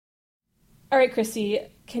All right, Christy,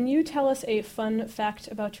 can you tell us a fun fact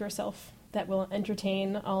about yourself that will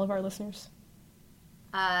entertain all of our listeners?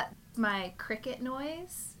 My cricket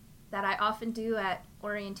noise that I often do at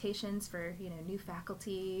orientations for, new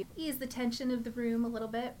faculty, ease the tension of the room a little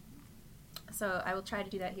bit. So I will try to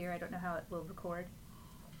do that here. I don't know how it will record.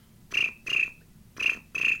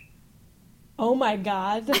 Oh my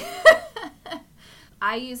God.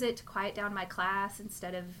 I use it to quiet down my class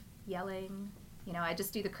instead of yelling. I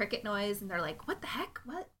just do the cricket noise and they're like, what the heck?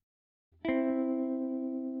 What?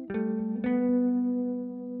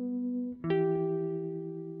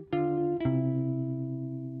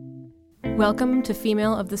 Welcome to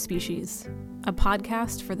Female of the Species, a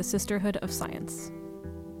podcast for the Sisterhood of Science.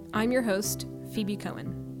 I'm your host, Phoebe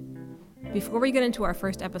Cohen. Before we get into our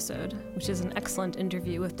first episode, which is an excellent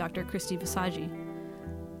interview with Dr. Christy Visagie,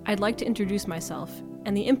 I'd like to introduce myself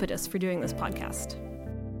and the impetus for doing this podcast.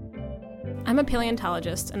 I'm a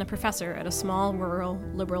paleontologist and a professor at a small, rural,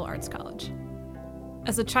 liberal arts college.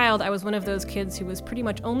 As a child, I was one of those kids who was pretty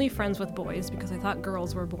much only friends with boys because I thought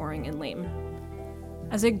girls were boring and lame.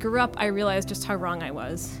 As I grew up, I realized just how wrong I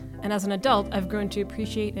was, and as an adult, I've grown to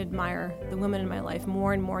appreciate and admire the women in my life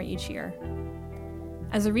more and more each year.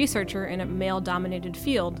 As a researcher in a male-dominated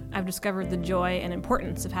field, I've discovered the joy and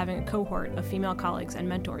importance of having a cohort of female colleagues and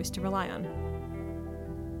mentors to rely on.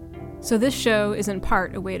 So this show is in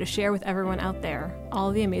part a way to share with everyone out there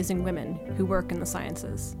all the amazing women who work in the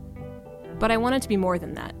sciences. But I want it to be more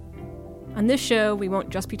than that. On this show, we won't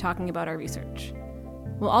just be talking about our research.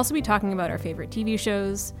 We'll also be talking about our favorite TV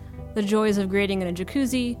shows, the joys of grading in a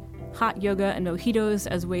jacuzzi, hot yoga and mojitos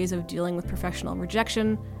as ways of dealing with professional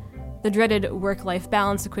rejection, the dreaded work-life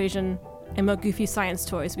balance equation, and what goofy science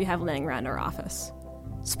toys we have laying around our office.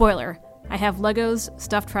 Spoiler, I have Legos,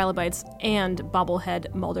 stuffed trilobites, and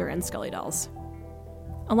bobblehead Mulder and Scully dolls.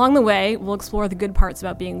 Along the way, we'll explore the good parts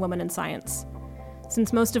about being women in science,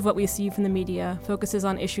 since most of what we see from the media focuses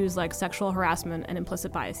on issues like sexual harassment and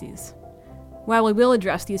implicit biases. While we will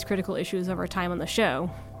address these critical issues over time on the show,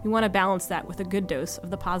 we want to balance that with a good dose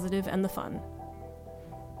of the positive and the fun.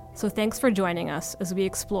 So thanks for joining us as we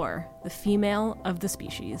explore the female of the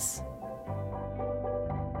species.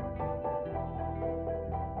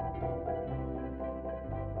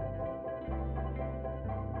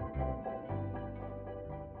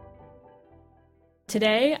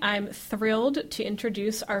 Today, I'm thrilled to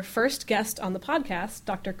introduce our first guest on the podcast,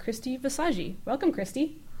 Dr. Christy Visagie. Welcome,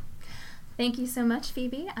 Christy. Thank you so much,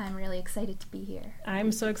 Phoebe. I'm really excited to be here.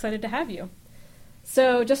 I'm so excited to have you.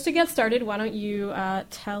 So just to get started, why don't you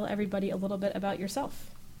tell everybody a little bit about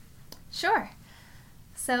yourself? Sure.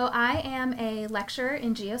 So I am a lecturer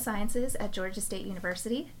in geosciences at Georgia State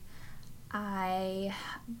University. I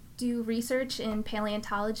do research in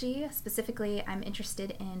paleontology. Specifically, I'm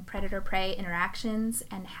interested in predator-prey interactions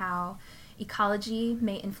and how ecology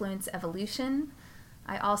may influence evolution.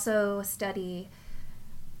 I also study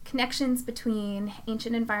connections between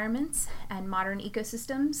ancient environments and modern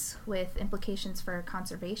ecosystems with implications for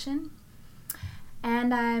conservation.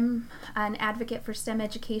 And I'm an advocate for STEM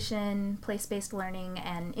education, place-based learning,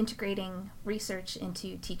 and integrating research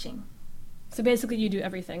into teaching. So basically you do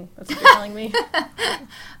everything. That's what you're telling me.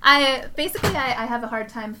 I have a hard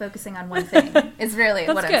time focusing on one thing, is really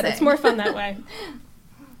what I'm saying. That's good. It's more fun that way.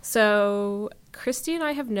 So Christy and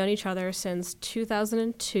I have known each other since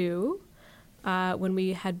 2002, when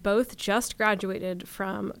we had both just graduated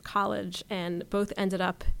from college and both ended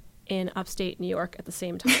up in upstate New York at the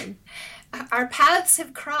same time. Our paths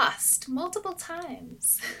have crossed multiple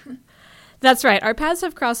times. That's right. Our paths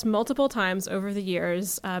have crossed multiple times over the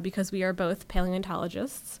years because we are both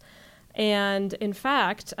paleontologists. And in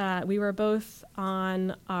fact, we were both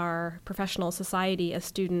on our professional society as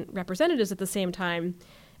student representatives at the same time.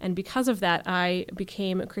 And because of that, I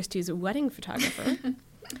became Christy's wedding photographer,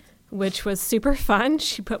 which was super fun.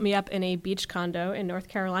 She put me up in a beach condo in North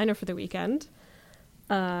Carolina for the weekend.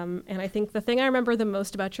 And I think the thing I remember the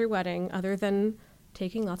most about your wedding, other than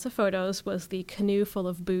taking lots of photos, was the canoe full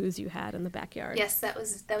of booze you had in the backyard. Yes, that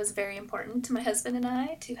was very important to my husband and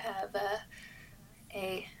I to have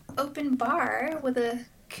a open bar with a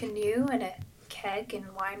canoe and a keg and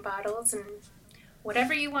wine bottles and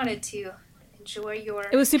whatever you wanted to enjoy your.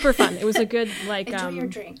 It was super fun. It was a good enjoy your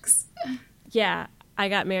drinks. Yeah, I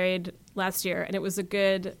got married last year, and it was a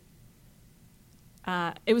good.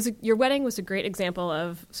 Your wedding was a great example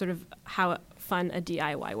of sort of how fun a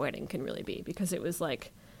DIY wedding can really be, because it was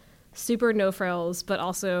like super no frills, but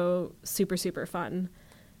also super, super fun.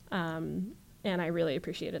 And I really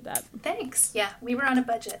appreciated that. Thanks. Yeah, we were on a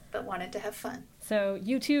budget, but wanted to have fun. So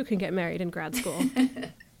you too can get married in grad school.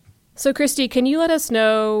 So, Christy, can you let us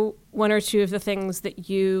know one or two of the things that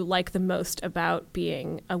you like the most about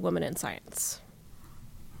being a woman in science?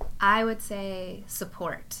 I would say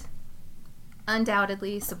support.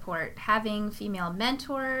 Undoubtedly support. Having female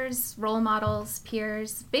mentors, role models,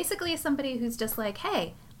 peers, basically somebody who's just like,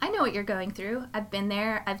 hey, I know what you're going through. I've been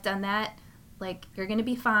there. I've done that. Like, you're going to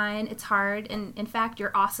be fine. It's hard. And in fact,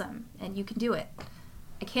 you're awesome and you can do it.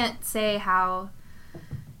 I can't say how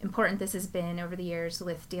important this has been over the years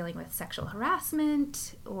with dealing with sexual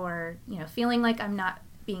harassment or, feeling like I'm not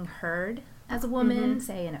being heard as a woman,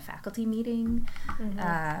 say in a faculty meeting,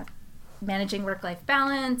 managing work-life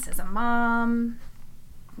balance as a mom,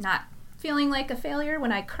 not feeling like a failure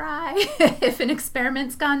when I cry if an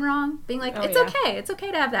experiment's gone wrong, being like, okay, it's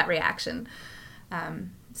okay to have that reaction.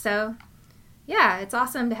 So, yeah, it's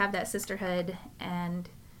awesome to have that sisterhood, and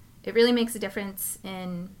it really makes a difference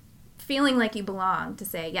in feeling like you belong, to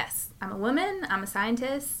say, yes, I'm a woman, I'm a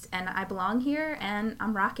scientist, and I belong here, and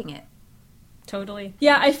I'm rocking it. Totally.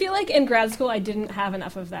 Yeah, I feel like in grad school I didn't have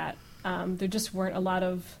enough of that. There just weren't a lot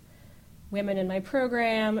of women in my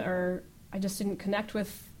program, or I just didn't connect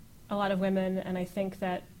with a lot of women, and I think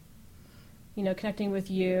that, connecting with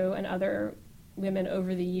you and other women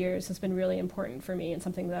over the years has been really important for me and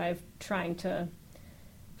something that I've trying to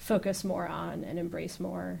focus more on and embrace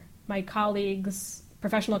more. My colleagues,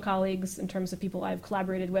 professional colleagues, in terms of people I've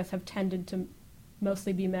collaborated with, have tended to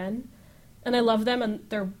mostly be men. And I love them, and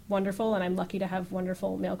they're wonderful, and I'm lucky to have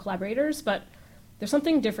wonderful male collaborators, but there's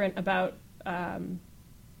something different about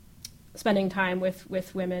spending time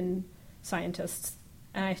with women scientists,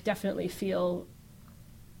 and I definitely feel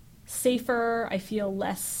safer. I feel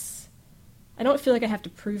less, I don't feel like I have to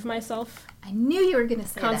prove myself. I knew you were going to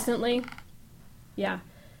say constantly. That. Yeah.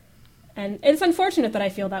 And it's unfortunate that I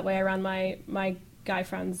feel that way around my guy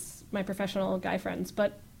friends, my professional guy friends,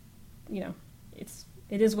 but,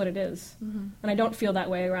 it is what it is. Mm-hmm. And I don't feel that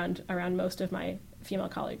way around most of my female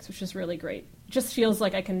colleagues, which is really great. It just feels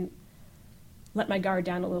like I can let my guard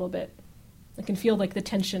down a little bit. I can feel like the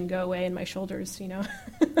tension go away in my shoulders,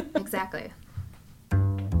 Exactly.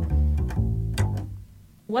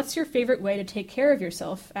 What's your favorite way to take care of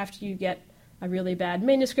yourself after you get a really bad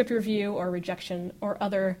manuscript review or rejection or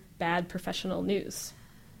other bad professional news?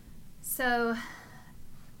 So,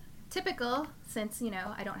 typical, since,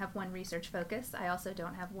 I don't have one research focus, I also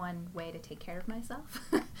don't have one way to take care of myself.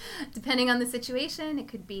 Depending on the situation, it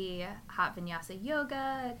could be hot vinyasa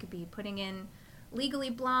yoga, it could be putting in Legally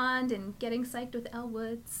Blonde and getting psyched with Elle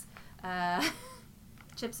Woods,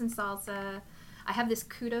 chips and salsa. I have this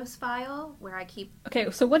kudos file where I keep... Okay,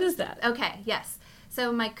 so what is that? Okay, yes.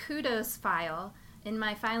 So my kudos file in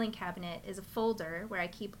my filing cabinet is a folder where I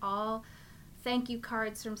keep all thank you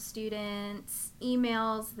cards from students,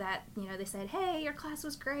 emails that, they said, hey, your class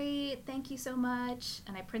was great, thank you so much,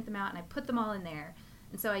 and I print them out and I put them all in there.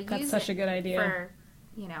 And so I That's use such it a good idea. for,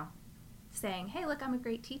 saying, hey, look, I'm a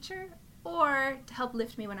great teacher, or to help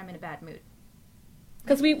lift me when I'm in a bad mood.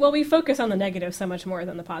 Because we focus on the negative so much more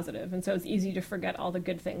than the positive, and so it's easy to forget all the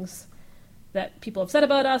good things that people have said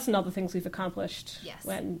about us and all the things we've accomplished. Yes.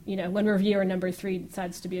 When reviewer number 3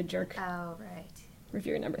 decides to be a jerk. Oh, right.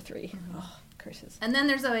 Reviewer number 3. Mm-hmm. Oh, curses. And then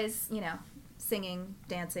there's always, singing,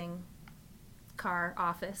 dancing, car,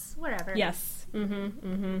 office, wherever. Yes.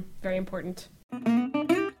 Very important.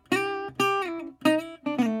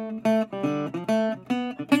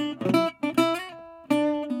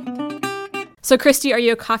 So, Christy, are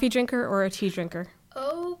you a coffee drinker or a tea drinker?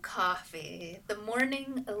 Oh, coffee. The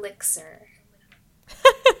morning elixir.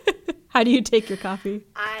 How do you take your coffee?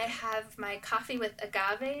 I have my coffee with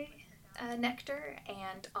agave nectar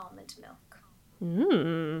and almond milk.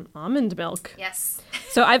 Almond milk. Yes.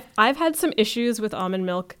 So I've had some issues with almond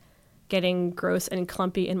milk getting gross and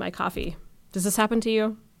clumpy in my coffee. Does this happen to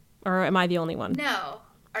you? Or am I the only one? No.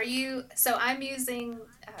 So I'm using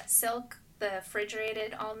Silk, the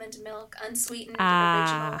refrigerated almond milk, unsweetened,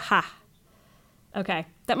 original. Aha. Okay.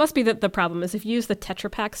 That must be the problem, is if you use the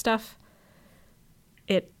Tetra Pak stuff,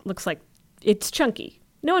 it looks like it's chunky.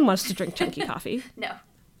 No one wants to drink chunky coffee. No.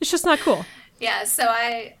 It's just not cool. Yeah, so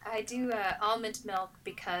I do almond milk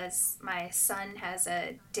because my son has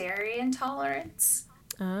a dairy intolerance.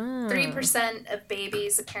 3% of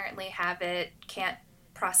babies apparently have it, can't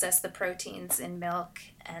process the proteins in milk,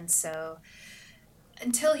 and so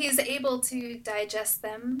until he's able to digest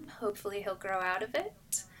them, hopefully he'll grow out of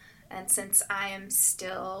it. And since I am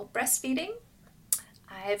still breastfeeding,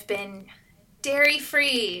 I've been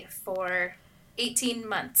dairy-free for 18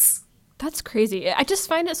 months. That's crazy. I just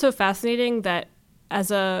find it so fascinating that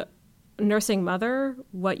as a nursing mother,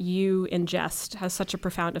 what you ingest has such a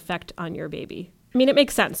profound effect on your baby. I mean, it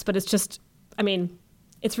makes sense, but it's just,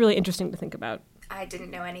 it's really interesting to think about. I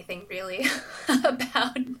didn't know anything really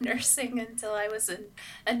about nursing until I was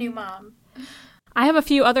a new mom. I have a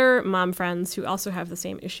few other mom friends who also have the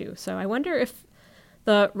same issue. So I wonder if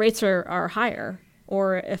the rates are higher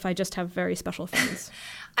or if I just have very special friends.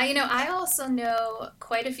 I also know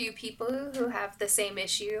quite a few people who have the same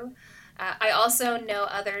issue. I also know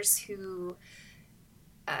others who,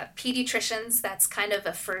 pediatricians, that's kind of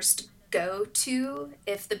a first go-to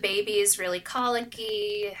if the baby is really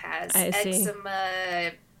colicky, has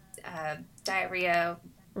eczema, diarrhea,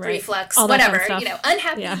 reflux, whatever,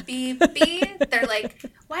 unhappy baby. They're like,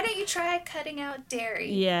 why don't you try cutting out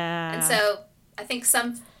dairy? Yeah. And so I think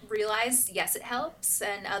some realize, yes, it helps,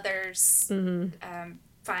 and others,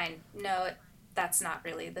 fine, no, that's not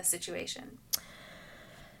really the situation.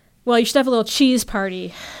 Well, you should have a little cheese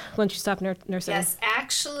party once you stop nursing. Yes,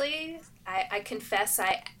 actually, I confess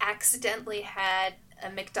I accidentally had a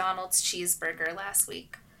McDonald's cheeseburger last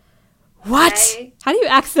week. What? How do you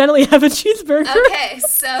accidentally have a cheeseburger? Okay,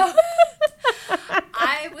 so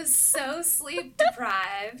I was so sleep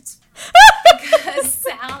deprived because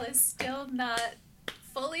Sal is still not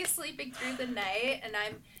fully sleeping through the night, and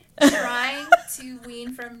I'm trying to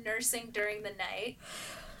wean from nursing during the night.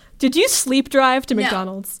 Did you sleep drive to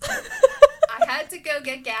McDonald's? I had to go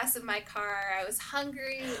get gas in my car. I was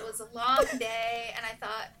hungry. It was a long day. And I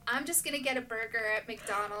thought, I'm just going to get a burger at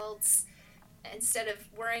McDonald's instead of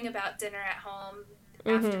worrying about dinner at home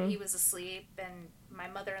after he was asleep. And my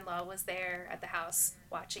mother-in-law was there at the house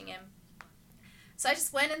watching him. So I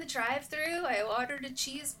just went in the drive-thru. I ordered a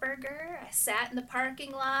cheeseburger. I sat in the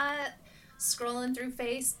parking lot, scrolling through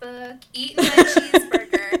Facebook, eating my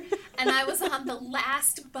cheeseburger. And I was on the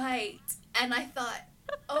last bite. And I thought,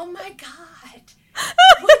 oh my God,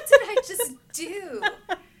 what did I just do?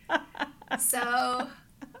 So,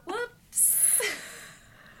 whoops.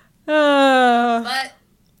 But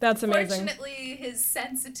that's amazing. Fortunately, his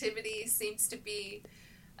sensitivity seems to be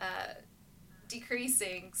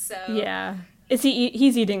decreasing. So yeah,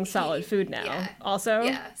 he's eating solid food now? Also,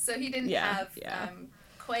 yeah. So he didn't have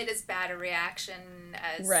quite as bad a reaction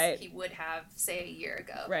as he would have, say, a year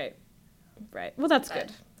ago. Right. Well, that's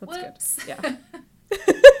good. That's good. Yeah.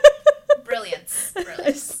 Brilliance.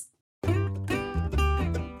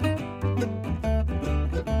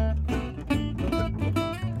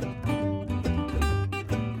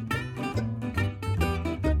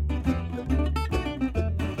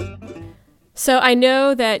 So I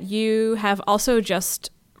know that you have also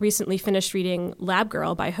just recently finished reading Lab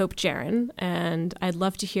Girl by Hope Jahren, and I'd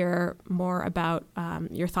love to hear more about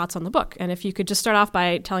your thoughts on the book. And if you could just start off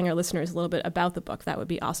by telling our listeners a little bit about the book, that would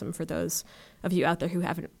be awesome for those of you out there who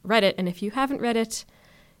haven't read it. And if you haven't read it,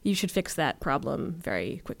 you should fix that problem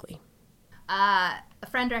very quickly. A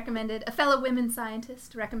fellow women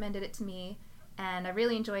scientist recommended it to me, and I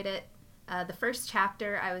really enjoyed it. The first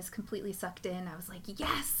chapter, I was completely sucked in. I was like,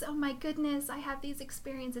 yes, oh my goodness, I have these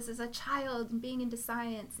experiences as a child and being into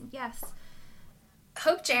science, and yes.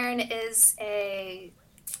 Hope Jahren is a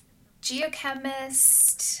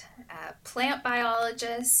geochemist, plant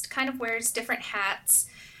biologist, kind of wears different hats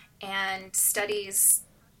and studies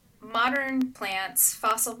modern plants,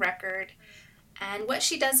 fossil record. And what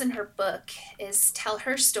she does in her book is tell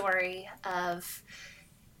her story of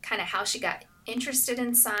kind of how she got interested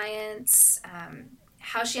in science,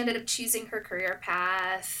 how she ended up choosing her career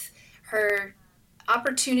path, her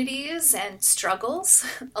opportunities and struggles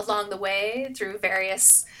along the way through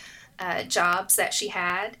various jobs that she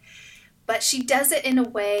had. But she does it in a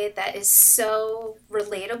way that is so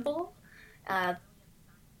relatable.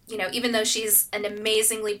 Even though she's an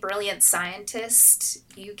amazingly brilliant scientist,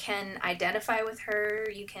 you can identify with her,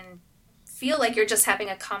 you can feel like you're just having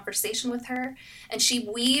a conversation with her, and she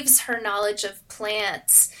weaves her knowledge of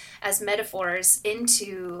plants as metaphors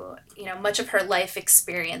into, much of her life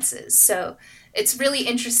experiences. So it's really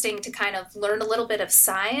interesting to kind of learn a little bit of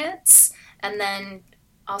science and then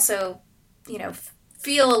also,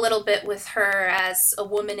 feel a little bit with her as a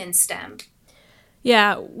woman in STEM.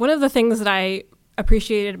 Yeah, one of the things that I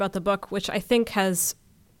appreciated about the book, which I think has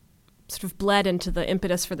sort of bled into the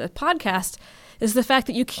impetus for the podcast, is the fact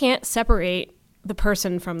that you can't separate the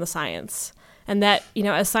person from the science. And that,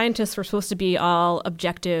 as scientists, we're supposed to be all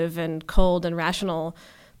objective and cold and rational,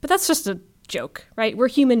 but that's just a joke, right? We're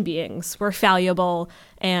human beings. We're fallible,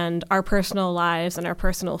 and our personal lives and our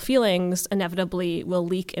personal feelings inevitably will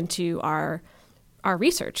leak into our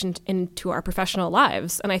research and into our professional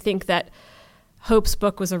lives. And I think that Hope's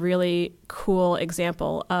book was a really cool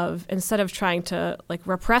example of, instead of trying to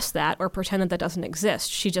repress that or pretend that doesn't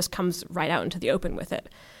exist, she just comes right out into the open with it.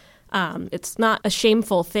 It's not a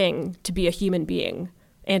shameful thing to be a human being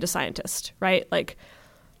and a scientist, right?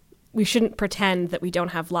 we shouldn't pretend that we don't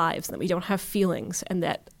have lives and that we don't have feelings and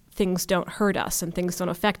that things don't hurt us and things don't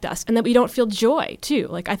affect us and that we don't feel joy too.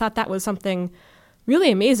 Like, I thought that was something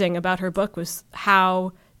really amazing about her book, was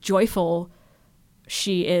how joyful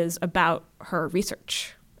she is about her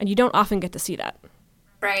research. And you don't often get to see that.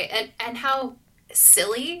 Right. And how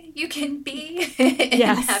silly you can be in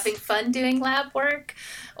Yes. having fun doing lab work,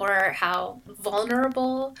 or how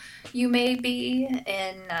vulnerable you may be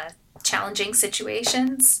in challenging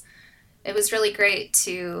situations. It was really great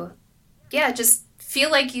to, just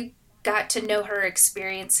feel like you got to know her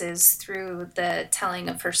experiences through the telling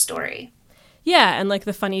of her story. Yeah, and like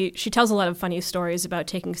she tells a lot of funny stories about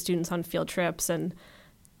taking students on field trips, and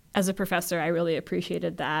as a professor, I really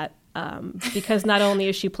appreciated that, because not only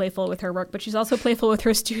is she playful with her work, but she's also playful with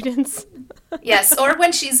her students. Yes, or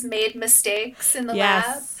when she's made mistakes in the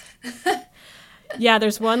lab. Yeah,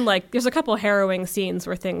 there's a couple harrowing scenes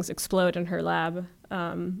where things explode in her lab.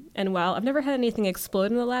 And while I've never had anything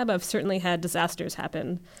explode in the lab, I've certainly had disasters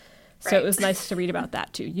happen. So It was nice to read about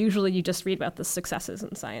that too. Usually you just read about the successes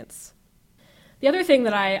in science. The other thing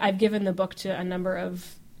that I've given the book to a number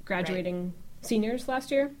of graduating seniors last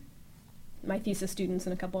year, my thesis students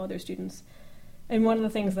and a couple other students. And one of the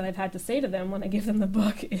things that I've had to say to them when I give them the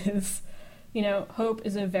book is, Hope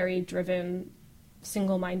is a very driven,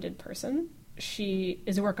 single-minded person. She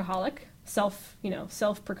is a workaholic,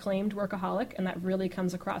 self-proclaimed workaholic, and that really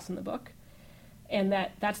comes across in the book. And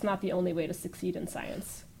that's not the only way to succeed in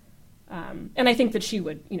science. And I think that she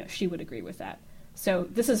would agree with that. So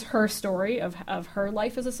this is her story of her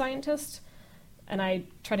life as a scientist, and I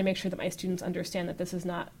try to make sure that my students understand that this is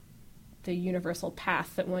not the universal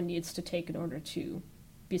path that one needs to take in order to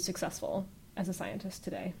be successful as a scientist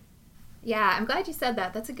today. Yeah, I'm glad you said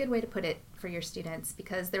that. That's a good way to put it for your students,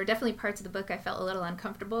 because there were definitely parts of the book I felt a little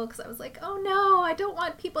uncomfortable, because I was like, oh no, I don't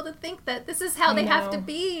want people to think that this is how they have to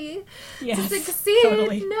be to succeed.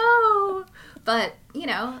 Totally. No. But,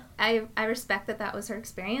 I respect that was her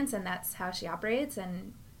experience and that's how she operates,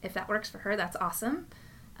 and if that works for her, that's awesome.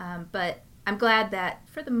 But I'm glad that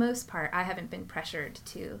for the most part, I haven't been pressured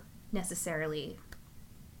to necessarily,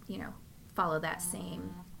 follow that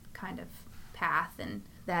same kind of path, and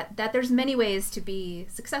that there's many ways to be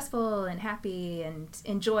successful and happy and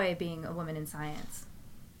enjoy being a woman in science.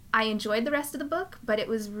 I enjoyed the rest of the book, but it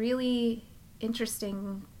was really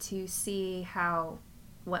interesting to see how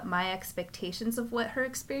what my expectations of what her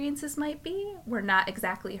experiences might be were not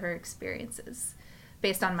exactly her experiences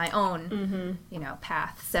based on my own,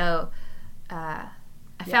 path. So I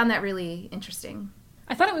found that really interesting.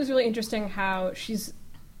 I thought it was really interesting how she's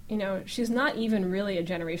not even really a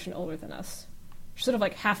generation older than us. She's sort of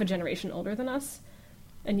like half a generation older than us.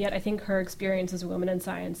 And yet I think her experience as a woman in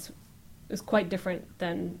science is quite different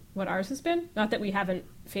than what ours has been. Not that we haven't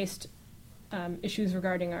faced issues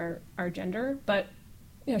regarding our gender, but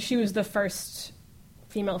she was the first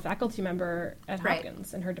female faculty member at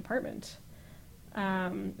Hopkins in her department.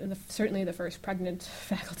 And certainly the first pregnant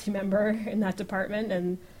faculty member in that department,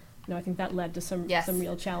 and I think that led to some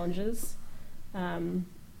real challenges. That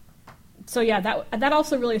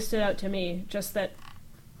also really stood out to me. Just that,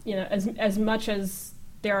 as much as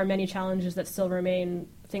there are many challenges that still remain,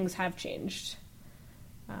 things have changed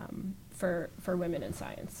for women in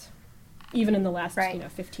science, even in the last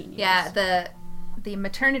 15 years. Yeah, the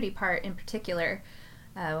maternity part in particular.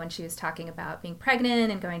 When she was talking about being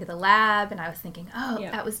pregnant and going to the lab, and I was thinking,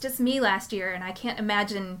 that was just me last year, and I can't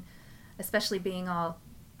imagine, especially being all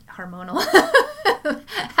hormonal,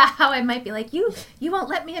 how I might be like, you won't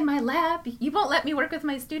let me in my lab, you won't let me work with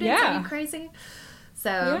my students, are you crazy?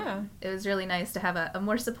 So it was really nice to have a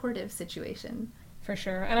more supportive situation. For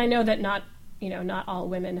sure. And I know that not all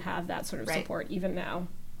women have that sort of support even now,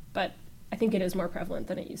 but I think it is more prevalent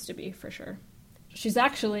than it used to be, for sure. She's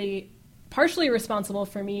actually partially responsible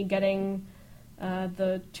for me getting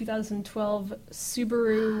the 2012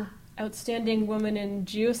 Subaru Outstanding Woman in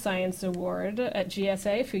Geoscience Award at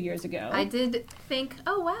GSA a few years ago. I did think,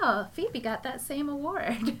 oh wow, Phoebe got that same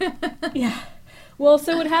award. Yeah. Well,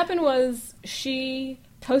 so what happened was she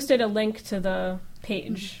posted a link to the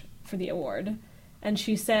page for the award, and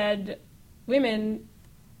she said, women,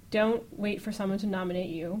 don't wait for someone to nominate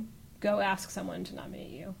you. Go ask someone to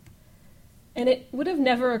nominate you. And it would have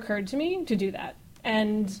never occurred to me to do that.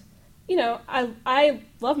 And, I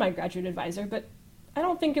love my graduate advisor, but I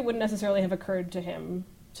don't think it would necessarily have occurred to him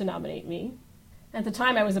to nominate me. At the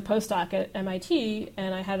time, I was a postdoc at MIT,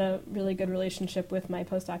 and I had a really good relationship with my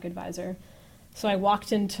postdoc advisor. So I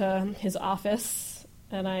walked into his office,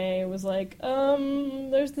 and I was like,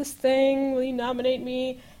 there's this thing, will you nominate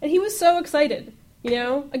me? And he was so excited,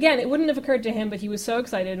 Again, it wouldn't have occurred to him, but he was so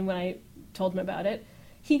excited when I told him about it.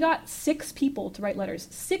 He got 6 people to write letters.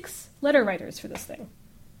 6 letter writers for this thing,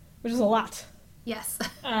 which is a lot. Yes.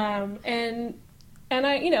 And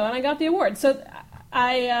I got the award. So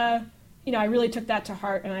I really took that to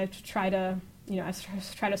heart, and I try to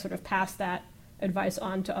sort of pass that advice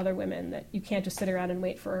on to other women, that you can't just sit around and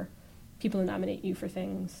wait for people to nominate you for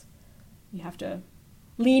things. You have to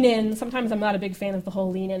lean in. Sometimes I'm not a big fan of the whole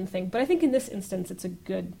lean in thing, but I think in this instance it's a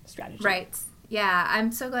good strategy. Right. Yeah,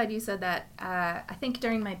 I'm so glad you said that. I think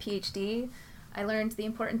during my PhD, I learned the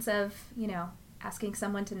importance of, asking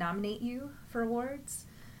someone to nominate you for awards,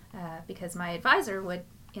 because my advisor would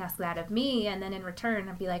ask that of me, and then in return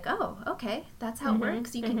I'd be like, oh, okay, that's how it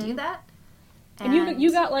works. You can do that. And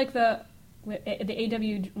you got like the one of the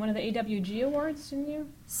AWG awards, didn't you?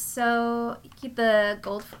 So the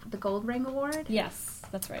gold ring award. Yes,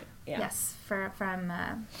 that's right. Yeah. Yes, from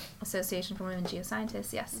Association for Women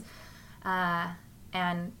Geoscientists. Yes,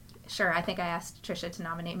 and sure, I think I asked Trisha to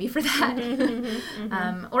nominate me for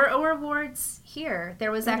that. Or awards here.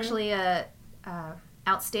 There was actually a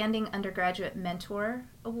outstanding undergraduate mentor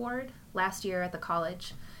award last year at the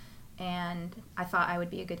college, and I thought I would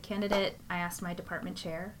be a good candidate. I asked my department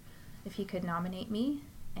chair if he could nominate me,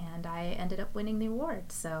 and I ended up winning the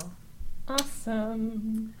award. So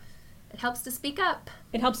awesome. It helps to speak up.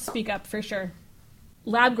 It helps to speak up, for sure.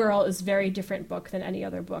 Lab Girl is a very different book than any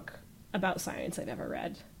other book about science I've ever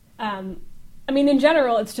read. In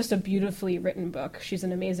general, it's just a beautifully written book. She's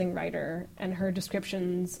an amazing writer, and her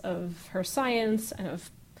descriptions of her science and of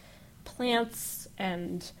plants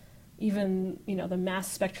and even, the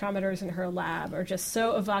mass spectrometers in her lab are just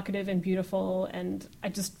so evocative and beautiful, and I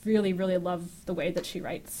just really, really love the way that she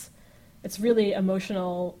writes. It's really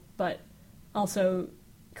emotional, but also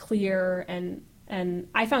clear, and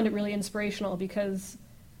I found it really inspirational because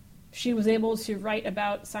she was able to write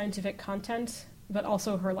about scientific content, but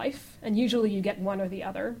also her life, and usually you get one or the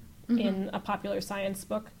other in a popular science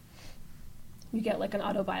book. You get like an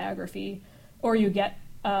autobiography, or you get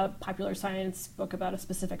a popular science book about a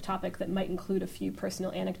specific topic that might include a few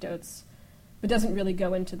personal anecdotes, but doesn't really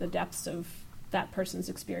go into the depths of that person's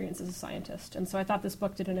experience as a scientist. And so I thought this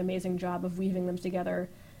book did an amazing job of weaving them together.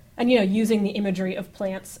 And, using the imagery of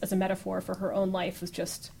plants as a metaphor for her own life was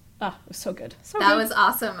just, it was so good. That was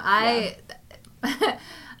awesome.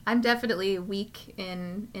 I'm definitely weak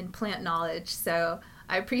in plant knowledge, so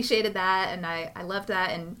I appreciated that, and I loved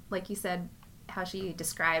that. And like you said, how she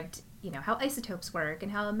described how isotopes work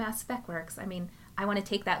and how a mass spec works. I want to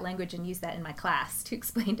take that language and use that in my class to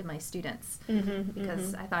explain to my students,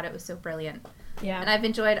 because I thought it was so brilliant. Yeah. And I've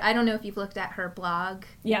enjoyed, I don't know if you've looked at her blog.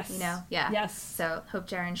 Yes. Yeah. Yes. So Hope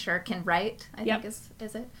Jaron Sure Can Write, I think is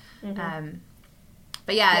it.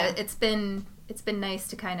 But it's been nice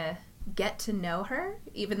to kind of get to know her,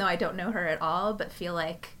 even though I don't know her at all, but feel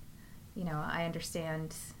like, I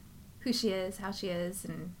understand who she is, how she is,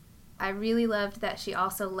 and I really loved that she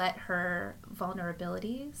also let her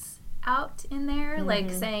vulnerabilities out in there, like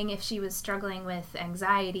saying if she was struggling with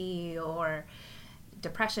anxiety or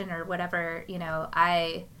depression or whatever,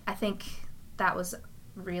 I think that was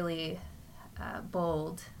really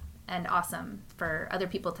bold and awesome for other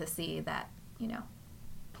people to see that,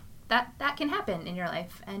 that can happen in your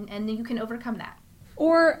life, and you can overcome that.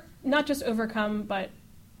 Or not just overcome, but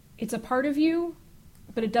it's a part of you,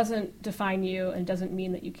 but it doesn't define you and doesn't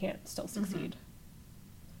mean that you can't still succeed.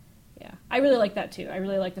 Yeah, I really like that too. I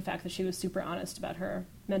really like the fact that she was super honest about her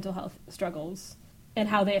mental health struggles and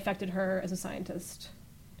how they affected her as a scientist.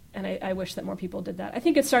 And I wish that more people did that. I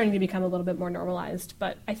think it's starting to become a little bit more normalized,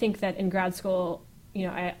 but I think that in grad school,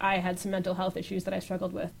 I had some mental health issues that I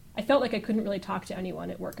struggled with. I felt like I couldn't really talk to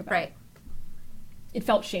anyone at work about it. It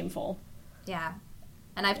felt shameful. Yeah.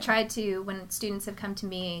 And I've tried to, when students have come to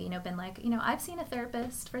me, been like, I've seen a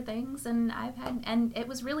therapist for things, and and it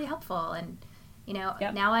was really helpful, and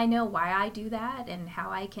now I know why I do that and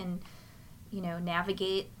how I can,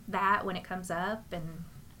 navigate that when it comes up, and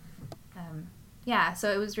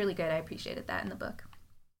so it was really good. I appreciated that in the book.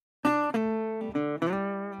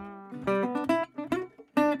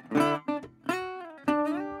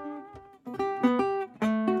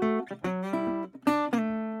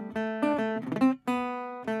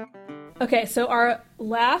 Okay, so our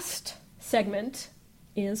last segment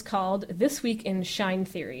is called This Week in Shine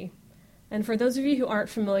Theory. And for those of you who aren't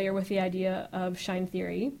familiar with the idea of shine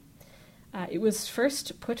theory, it was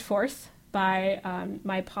first put forth by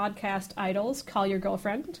my podcast idols, Call Your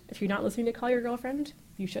Girlfriend. If you're not listening to Call Your Girlfriend,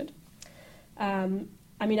 you should.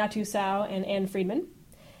 Aminatou Sow and Anne Friedman.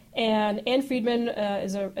 And Anne Friedman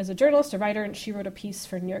is a journalist, a writer, and she wrote a piece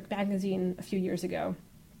for New York Magazine a few years ago,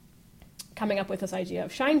 coming up with this idea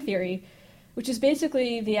of shine theory, which is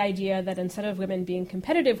basically the idea that instead of women being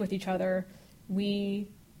competitive with each other, we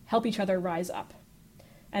help each other rise up.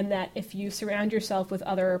 And that if you surround yourself with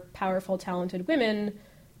other powerful, talented women,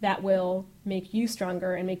 that will make you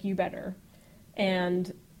stronger and make you better.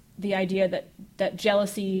 And the idea that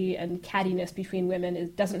jealousy and cattiness between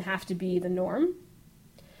women doesn't have to be the norm.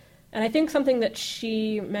 And I think something that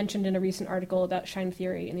she mentioned in a recent article about shine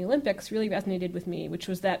theory in the Olympics really resonated with me, which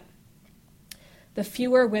was that the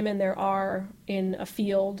fewer women there are in a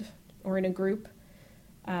field or in a group,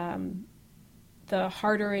 the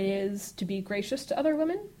harder it is to be gracious to other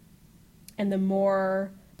women, and the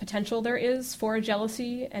more potential there is for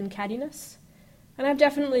jealousy and cattiness. And I've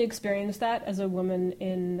definitely experienced that as a woman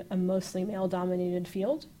in a mostly male-dominated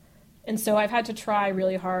field. And so I've had to try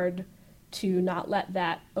really hard to not let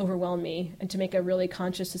that overwhelm me and to make a really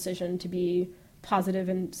conscious decision to be positive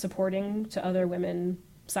and supporting to other women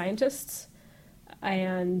scientists.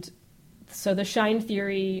 And so the shine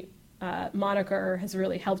theory moniker has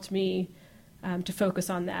really helped me to focus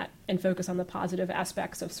on that and focus on the positive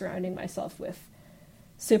aspects of surrounding myself with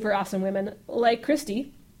super awesome women like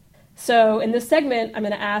Christy. So in this segment, I'm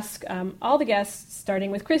going to ask all the guests, starting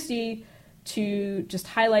with Christy, to just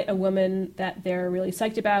highlight a woman that they're really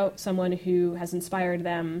psyched about, someone who has inspired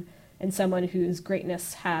them, and someone whose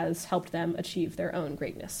greatness has helped them achieve their own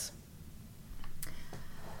greatness.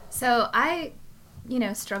 So I,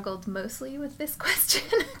 struggled mostly with this question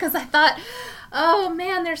because I thought, oh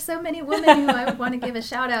man, there's so many women who I would want to give a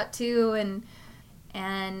shout out to. And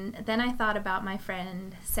then I thought about my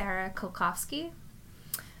friend, Sarah Kolkowski.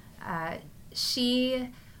 She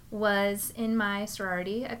was in my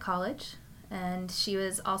sorority at college, and she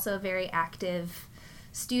was also a very active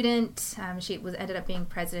student. She ended up being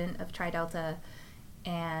president of Tri Delta,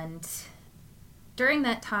 and during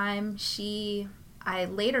that time, I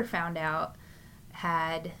later found out,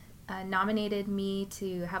 had nominated me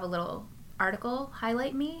to have a little article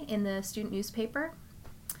highlight me in the student newspaper,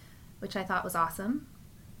 which I thought was awesome.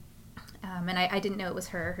 And I didn't know it was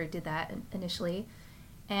her who did that initially.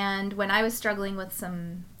 And when I was struggling with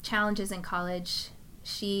some challenges in college,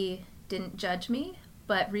 she didn't judge me,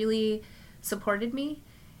 but really supported me,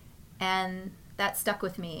 and that stuck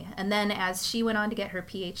with me. And then as she went on to get her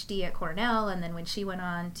PhD at Cornell, and then when she went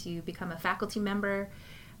on to become a faculty member,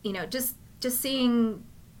 just seeing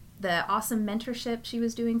the awesome mentorship she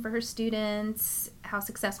was doing for her students, how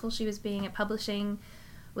successful she was being at publishing,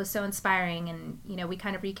 was so inspiring. And we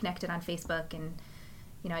kind of reconnected on Facebook, and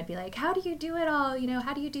I'd be like, how do you do it all?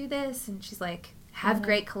 How do you do this? And she's like, have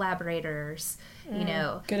great collaborators,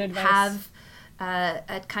 good advice. Have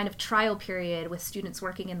a kind of trial period with students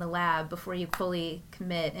working in the lab before you fully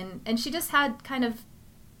commit. And she just had kind of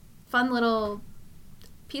fun little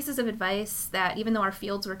pieces of advice that, even though our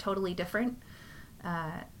fields were totally different,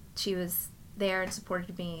 she was there and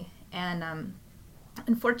supported me. And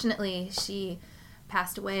unfortunately, she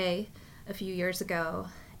passed away a few years ago,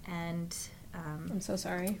 and I'm so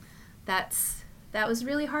sorry. That was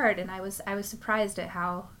really hard, and I was surprised at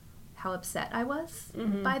how upset I was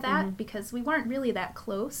by that, because we weren't really that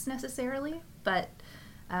close necessarily, but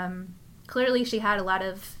clearly she had a lot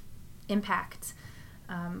of impact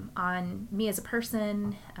on me as a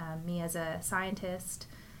person, me as a scientist,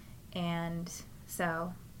 and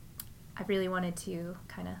so I really wanted to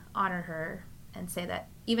kind of honor her and say that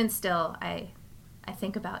even still I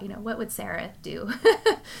think about, what would Sarah do?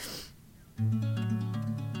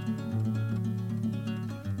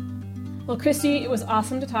 Well, Christy, it was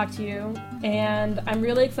awesome to talk to you, and I'm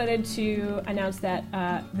really excited to announce that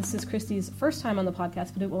this is Christy's first time on the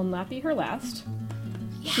podcast, but it will not be her last.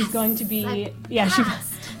 Yes, she's going to be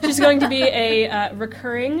she's going to be a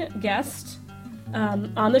recurring guest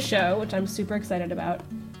on the show, which I'm super excited about.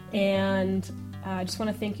 And I just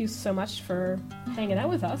want to thank you so much for hanging out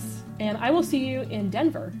with us. And I will see you in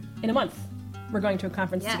Denver in a month. We're going to a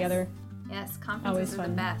conference together. Yes, conferences are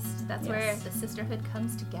the best. That's where the sisterhood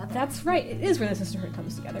comes together. That's right. It is where the sisterhood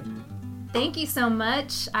comes together. Thank you so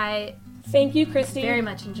much. Thank you, Christy. Very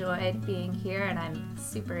much enjoyed being here, and I'm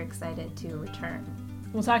super excited to return.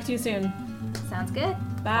 We'll talk to you soon. Sounds good.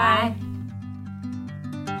 Bye.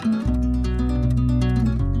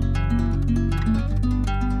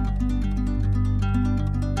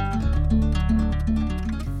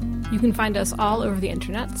 You can find us all over the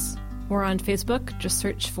internets. We're on Facebook, just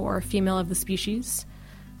search for Female of the Species.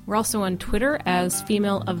 We're also on Twitter as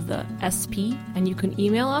Female of the SP, and you can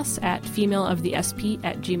email us at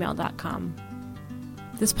femaleofthesp@gmail.com.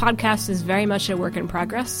 This podcast is very much a work in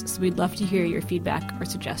progress, so we'd love to hear your feedback or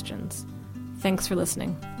suggestions. Thanks for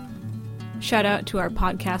listening. Shout out to our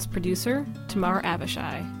podcast producer, Tamar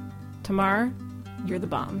Avishai. Tamar, you're the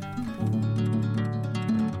bomb.